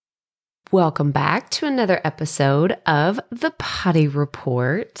Welcome back to another episode of the Potty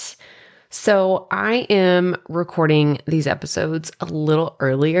Report. So I am recording these episodes a little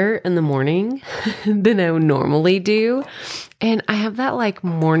earlier in the morning than I normally do. And I have that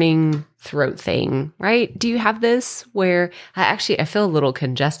morning throat thing, right? Do you have this where I feel a little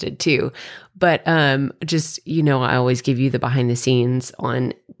congested too, but I always give you the behind the scenes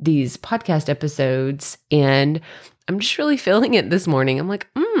on these podcast episodes, and I'm just really feeling it this morning. I'm like,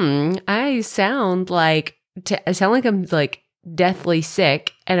 I sound like I'm deathly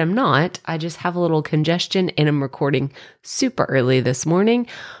sick, and I'm not. I just have a little congestion, and I'm recording super early this morning,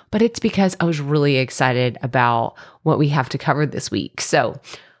 but it's because I was really excited about what we have to cover this week. So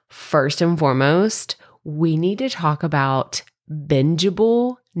first and foremost, we need to talk about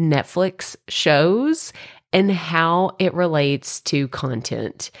bingeable Netflix shows and how it relates to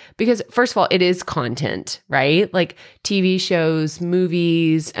content. Because first of all, it is content, right? Like TV shows,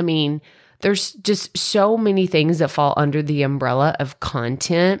 movies. I mean, there's just so many things that fall under the umbrella of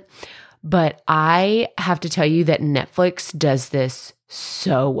content. But I have to tell you that Netflix does this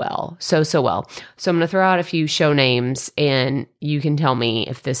so well, so well. So I'm going to throw out a few show names and you can tell me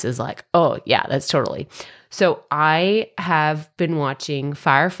if this is like, oh yeah, that's totally. So I have been watching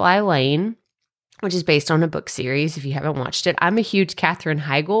Firefly Lane, which is based on a book series. If you haven't watched it, I'm a huge Katherine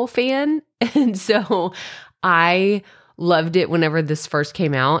Heigl fan. And so I loved it whenever this first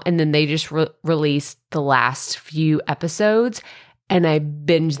came out. And then they just released the last few episodes and I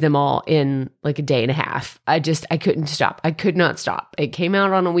binged them all in like a day and a half. I couldn't stop. I could not stop. It came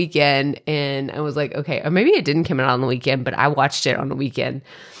out on a weekend and I was like, okay, or maybe it didn't come out on the weekend, but I watched it on the weekend.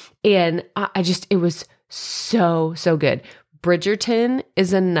 And it was so good. Bridgerton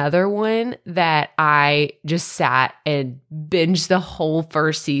is another one that I just sat and binged the whole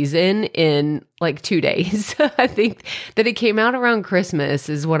first season in like 2 days. I think that it came out around Christmas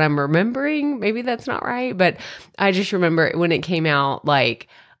is what I'm remembering. Maybe that's not right, but I just remember when it came out,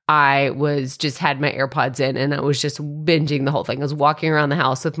 I was just had my AirPods in and I was just binging the whole thing. I was walking around the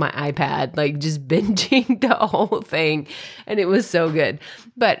house with my iPad, just binging the whole thing. And it was so good.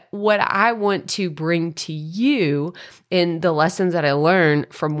 But what I want to bring to you in the lessons that I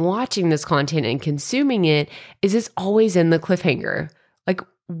learned from watching this content and consuming it is it's always in the cliffhanger.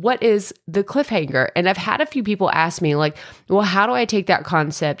 What is the cliffhanger? And I've had a few people ask me well, how do I take that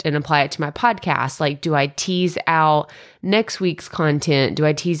concept and apply it to my podcast? Do I tease out next week's content? Do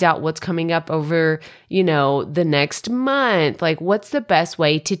I tease out what's coming up over, the next month? What's the best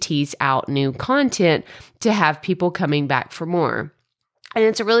way to tease out new content to have people coming back for more? And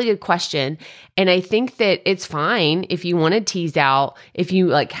it's a really good question. And I think that it's fine if you want to tease out, if you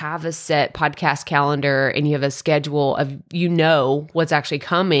have a set podcast calendar and you have a schedule of, what's actually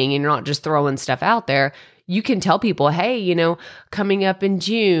coming and you're not just throwing stuff out there. You can tell people, hey, coming up in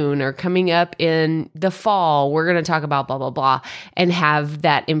June or coming up in the fall, we're going to talk about blah, blah, blah, and have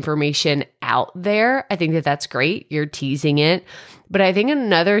that information out there. I think that that's great. You're teasing it. But I think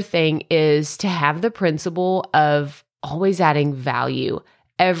another thing is to have the principle of always adding value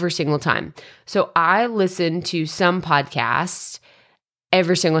every single time. So I listen to some podcasts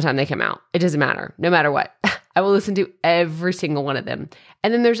every single time they come out. It doesn't matter. No matter what. I will listen to every single one of them.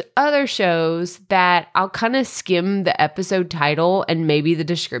 And then there's other shows that I'll kind of skim the episode title and maybe the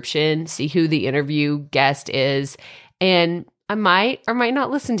description, see who the interview guest is, and I might or might not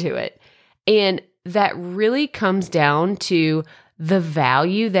listen to it. And that really comes down to the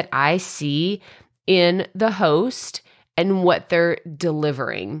value that I see in the host and what they're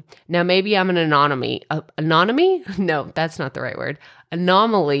delivering. Now, maybe I'm an anomaly. No, that's not the right word.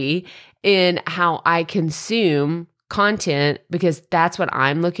 Anomaly in how I consume content because that's what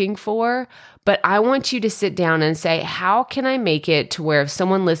I'm looking for. But I want you to sit down and say, how can I make it to where if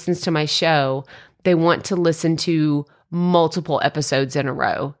someone listens to my show, they want to listen to multiple episodes in a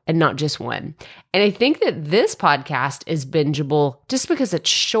row and not just one. And I think that this podcast is bingeable just because it's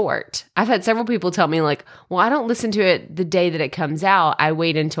short. I've had several people tell me well, I don't listen to it the day that it comes out. I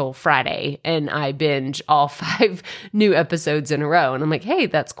wait until Friday and I binge all 5 new episodes in a row. And I'm like, hey,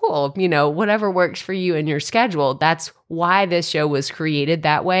 that's cool. Whatever works for you and your schedule. That's why this show was created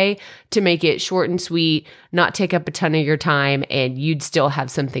that way, to make it short and sweet, not take up a ton of your time, and you'd still have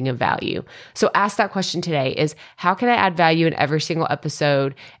something of value. So ask that question today is, how can I add value in every single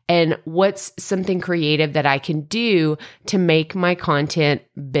episode? And what's something creative that I can do to make my content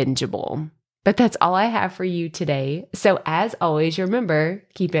bingeable? But that's all I have for you today. So as always, remember,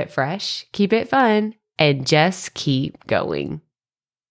 keep it fresh, keep it fun, and just keep going.